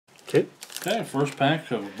Okay. Okay, first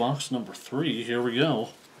pack of box number 3. Here we go.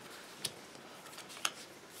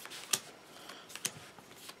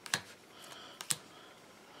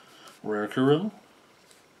 Rare Kuro.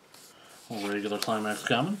 Regular Climax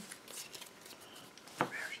Common.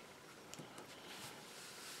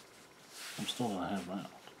 I'm still going to have that.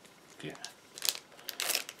 Yeah.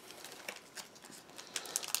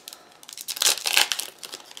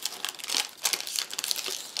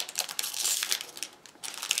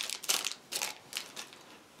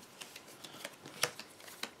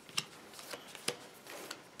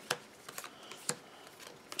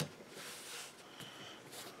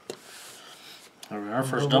 There we are,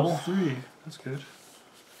 first double. 3. That's good.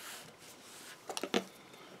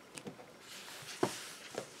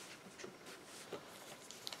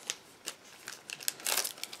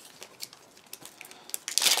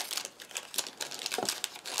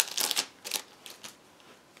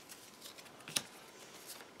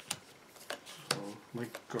 My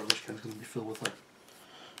garbage can is going to be filled with like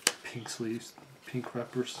pink sleeves, pink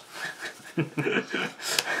wrappers.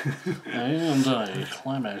 And a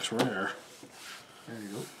Climax Rare. There you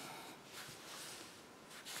go.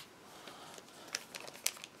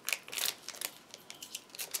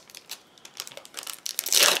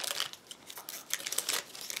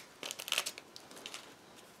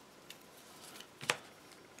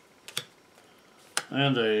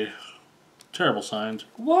 And a terrible signed.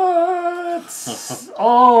 What?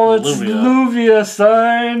 Oh, it's Luvia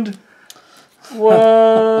signed.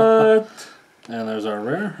 What? And there's our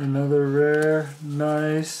rare. Another rare.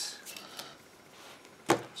 Nice.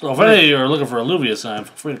 So if any of you are looking for a Luvia sign,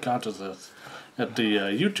 feel free to contact us at the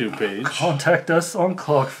YouTube page. Contact us on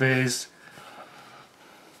Clockphase.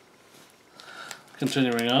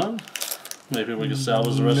 Continuing on. Maybe we can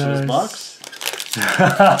salvage the rest of this box.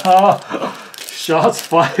 Shots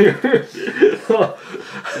fired.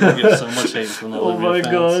 I get so much hate from the Oh Luvia my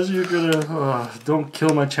fans. gosh, you're gonna... don't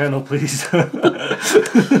kill my channel, please. There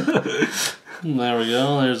we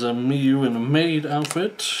go. There's a Miyu in a maid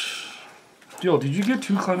outfit. Yo, did you get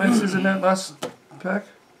 2 climaxes in that last pack?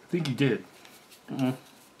 I think you did.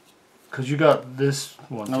 Because you got this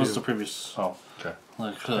one That too. was the previous. Oh, okay.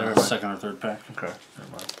 Like second or third pack. Okay,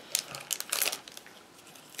 never mind.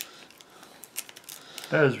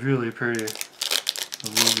 That is really pretty.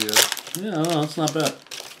 Olivia. Yeah, no, it's not bad.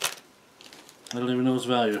 I don't even know its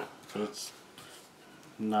value, but it's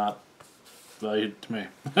not valued to me.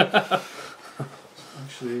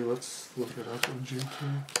 Actually, let's look it up on GT.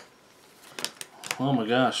 Oh my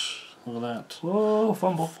gosh, look at that. Whoa,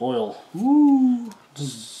 fumble. Foil. Ooh.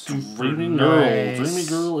 Dreamy Girl. Nice. Dreamy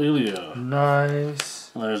Girl Illyia. Nice.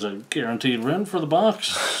 There's a guaranteed win for the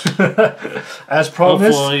box. As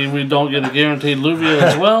promised. Hopefully we don't get a guaranteed Luvia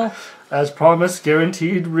as well. As promised,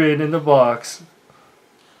 guaranteed win in the box.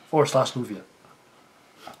 Or slash Luvia.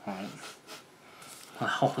 Alright.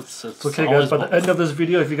 Wow, it's Okay guys, by the end of this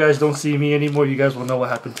video, if you guys don't see me anymore, you guys will know what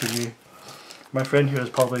happened to me. My friend here is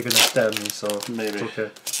probably going to stab me, so maybe. It's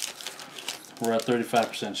okay. We're at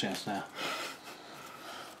 35% chance now.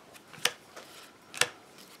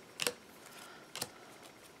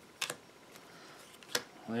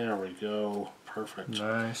 There we go. Perfect.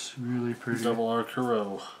 Nice, really pretty. Double R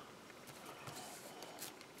Kuro.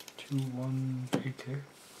 2-1 AK.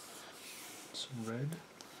 Some red.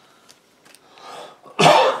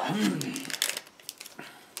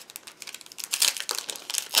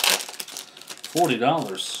 $40.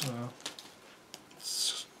 Wow.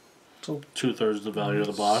 So 2/3 the value of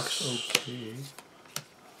the box. Okay.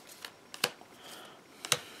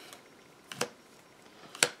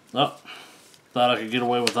 Oh, thought I could get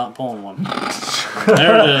away with not pulling one.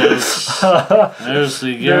 There it is. There's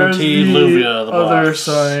the guaranteed Luvia of the other box.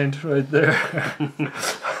 signed right there.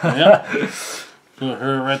 Yep. Put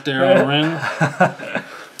her right there on Rin.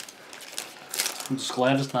 I'm just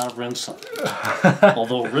glad it's not Rin sign.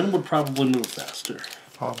 Although Rin would probably move faster.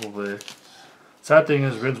 Probably. Sad thing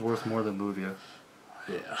is, Rin's worth more than Luvia.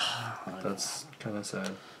 Yeah. That's kind of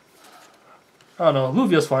sad. I don't know.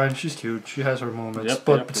 Luvia's fine. She's cute. She has her moments. Yep,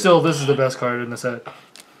 but still, this is the best card in the set.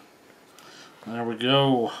 There we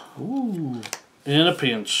go. Ooh. In a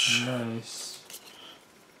pinch. Nice.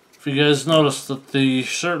 If you guys notice that the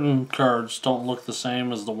certain cards don't look the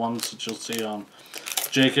same as the ones that you'll see on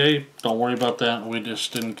JK, don't worry about that. We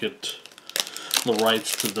just didn't get the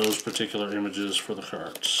rights to those particular images for the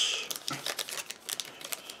cards.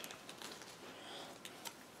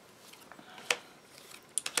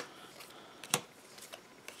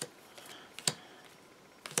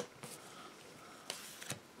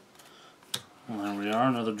 And there we are,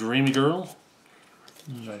 another Dreamy Girl.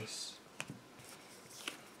 Nice.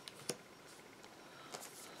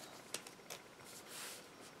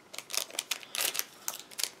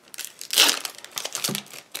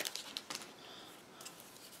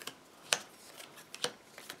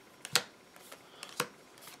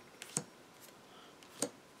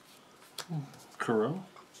 Kuro.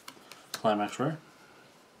 Climax Rare.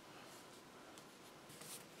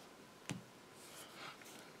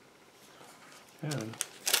 And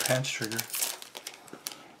pants trigger.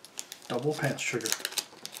 Double pants trigger.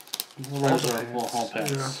 Those are all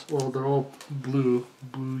pants. Yeah, well, they're all blue.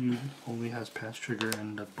 Blue only has pants trigger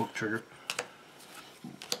and a book trigger.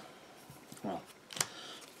 Well,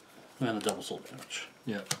 and a double soul damage.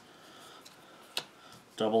 Yeah.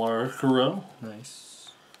 Double R Kuro. Nice.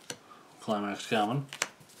 Climax common.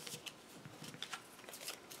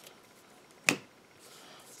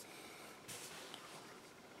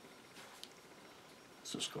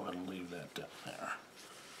 Let's just go ahead and leave that down there.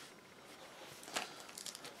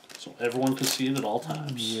 So everyone can see it at all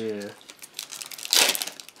times. Yeah.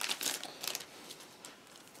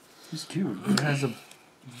 He's cute. It has a.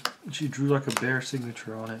 She drew like a bear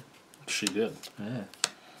signature on it. She did. Yeah.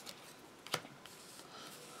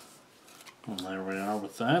 And there we are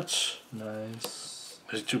with that. Nice.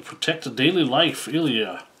 To protect the daily life,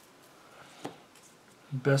 Ilya.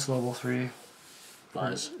 Best level 3.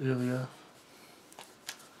 Lies. Ilya.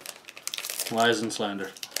 Lies and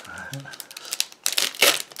slander.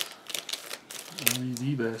 Only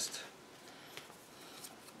the best.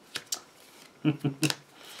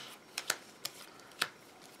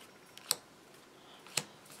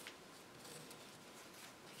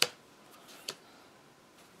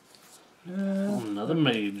 Another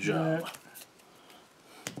mage job.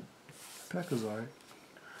 Pack is alright.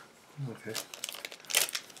 Okay.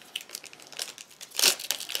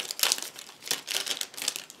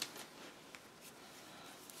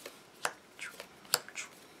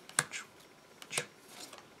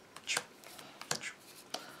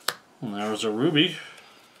 And there's a ruby.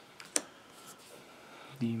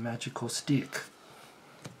 The magical stick.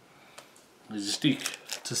 He's a steak.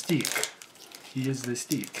 It's a stick. He is the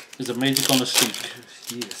stick. He's a magic on the steak.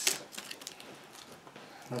 Yes.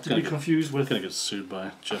 Not to be confused with. Gonna get sued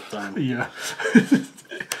by Jeff Diamond. Yeah. He's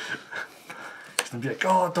gonna be like,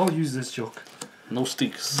 oh, don't use this joke. No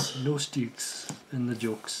steaks. No sticks in the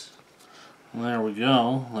jokes. There we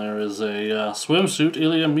go. There is a swimsuit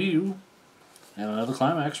Ilya Miu. And another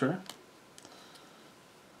climax rare.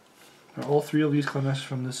 Are all 3 of these climaxes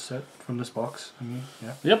from this set, from this box? I mean,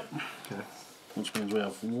 yeah. Yep. Okay. Which means we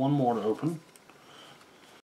have one more to open.